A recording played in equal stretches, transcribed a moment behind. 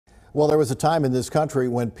Well, there was a time in this country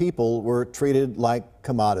when people were treated like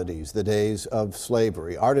commodities, the days of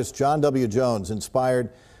slavery. Artist John W. Jones inspired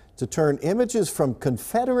to turn images from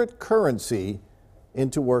Confederate currency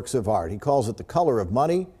into works of art. He calls it the color of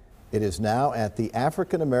money. It is now at the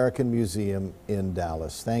African American Museum in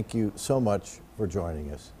Dallas. Thank you so much for joining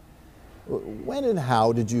us. When and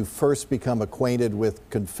how did you first become acquainted with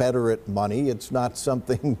Confederate money? It's not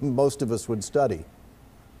something most of us would study.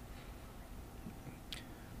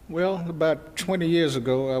 Well, about 20 years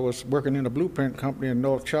ago, I was working in a blueprint company in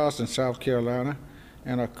North Charleston, South Carolina,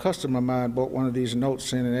 and a customer of mine bought one of these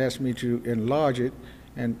notes in and asked me to enlarge it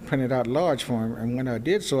and print it out large for him. And when I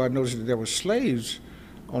did so, I noticed that there were slaves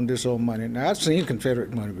on this old money. Now, I'd seen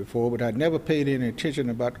Confederate money before, but I'd never paid any attention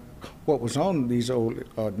about what was on these old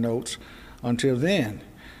notes until then.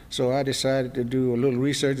 So I decided to do a little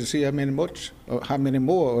research to see how many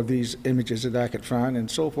more of these images that I could find.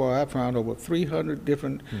 And so far, I found over 300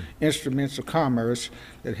 different instruments of commerce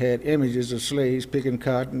that had images of slaves picking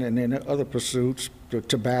cotton and then other pursuits,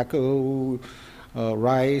 tobacco,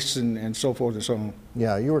 rice, and so forth and so on.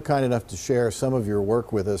 Yeah, you were kind enough to share some of your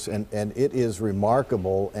work with us, and it is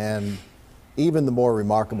remarkable, and even the more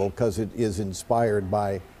remarkable because it is inspired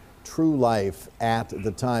by true life at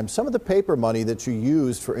the time. Some of the paper money that you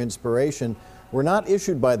used for inspiration were not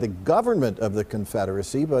issued by the government of the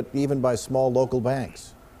Confederacy, but even by small local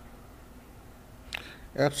banks.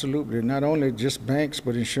 Absolutely. Not only just banks,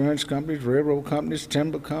 but insurance companies, railroad companies,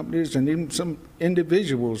 timber companies, and even some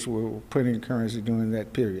individuals were printing currency during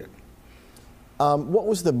that period. What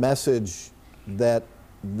was the message that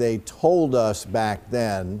they told us back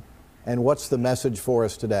then, and what's the message for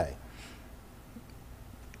us today?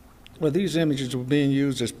 Well, these images were being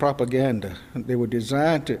used as propaganda. They were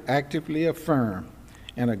designed to actively affirm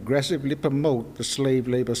and aggressively promote the slave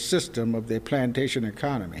labor system of their plantation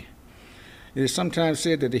economy. It is sometimes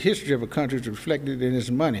said that the history of a country is reflected in its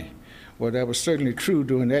money. Well, that was certainly true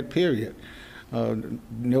during that period.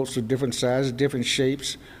 Notes of different sizes, different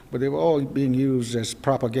shapes, but they were all being used as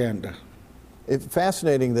propaganda. It's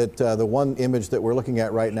fascinating that the one image that we're looking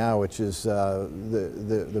at right now, which is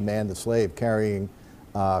the man, the slave, carrying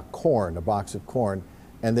corn, a box of corn,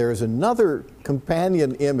 and there is another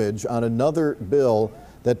companion image on another bill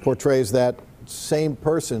that portrays that same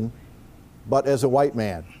person but as a white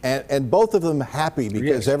man, and both of them happy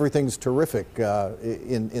because everything's terrific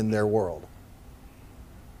in their world.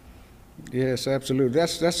 Yes, absolutely.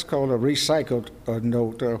 That's called a recycled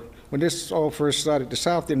note. When this all first started, the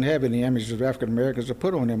South didn't have any images of African Americans to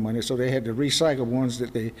put on their money, so they had to recycle ones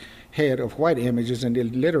that they had of white images, and they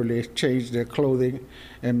literally changed their clothing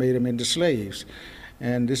and made them into slaves.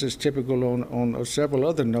 And this is typical on several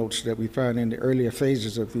other notes that we find in the earlier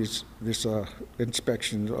phases of this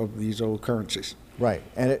inspection of these old currencies. Right,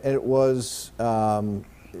 and it was,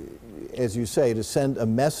 as you say, to send a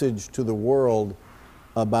message to the world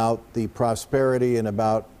about the prosperity and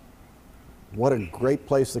about what a great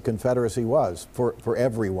place the Confederacy was for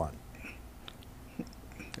everyone.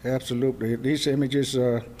 Absolutely. These images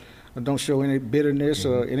don't show any bitterness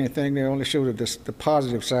or anything. They only show the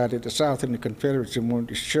positive side that the South and the Confederacy wanted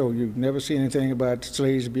to show. You never see anything about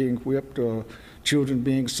slaves being whipped or children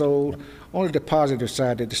being sold. Only the positive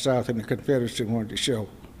side that the South and the Confederacy wanted to show.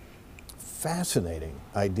 Fascinating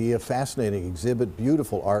idea, fascinating exhibit,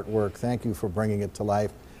 beautiful artwork. Thank you for bringing it to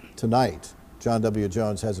life tonight. John W.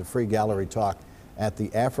 Jones has a free gallery talk at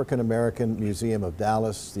the African American Museum of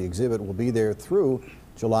Dallas. The exhibit will be there through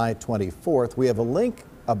July 24th. We have a link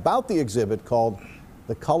about the exhibit called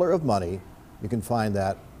The Color of Money. You can find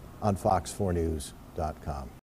that on fox4news.com.